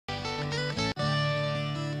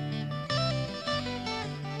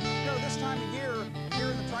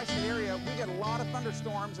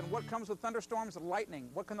thunderstorms, and what comes with thunderstorms? Lightning.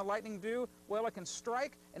 What can the lightning do? Well, it can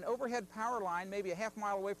strike an overhead power line maybe a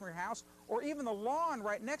half-mile away from your house, or even the lawn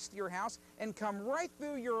right next to your house, and come right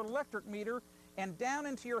through your electric meter and down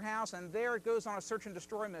into your house, and there it goes on a search and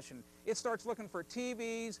destroy mission. It starts looking for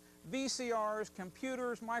TVs, VCRs,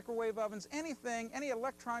 computers, microwave ovens, anything, any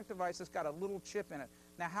electronic device that's got a little chip in it.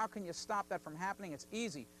 Now, how can you stop that from happening? It's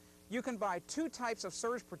easy. You can buy 2 types of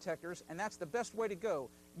surge protectors, and that's the best way to go.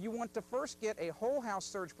 You want to first get a whole house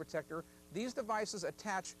surge protector. These devices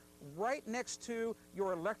attach right next to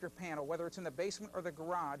your electric panel, whether it's in the basement or the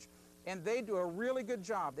garage, and they do a really good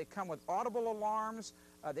job. They come with audible alarms,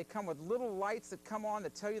 they come with little lights that come on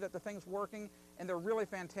that tell you that the thing's working, and they're really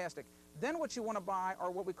fantastic. Then what you want to buy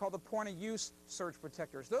are what we call the point-of-use surge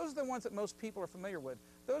protectors. Those are the ones that most people are familiar with.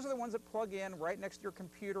 Those are the ones that plug in right next to your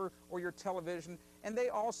computer or your television, and they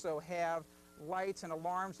also have lights and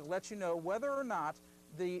alarms to let you know whether or not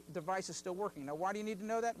the device is still working. Now, why do you need to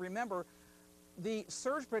know that? Remember, the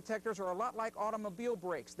surge protectors are a lot like automobile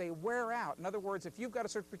brakes. They wear out. In other words, if you've got a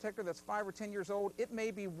surge protector that's 5 or 10 years old, it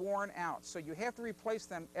may be worn out, so you have to replace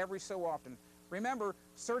them every so often. Remember,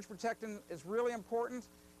 surge protection is really important,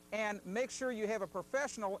 and make sure you have a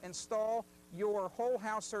professional install your whole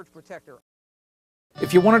house surge protector.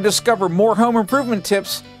 If you want to discover more home improvement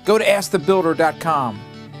tips, go to AskTheBuilder.com.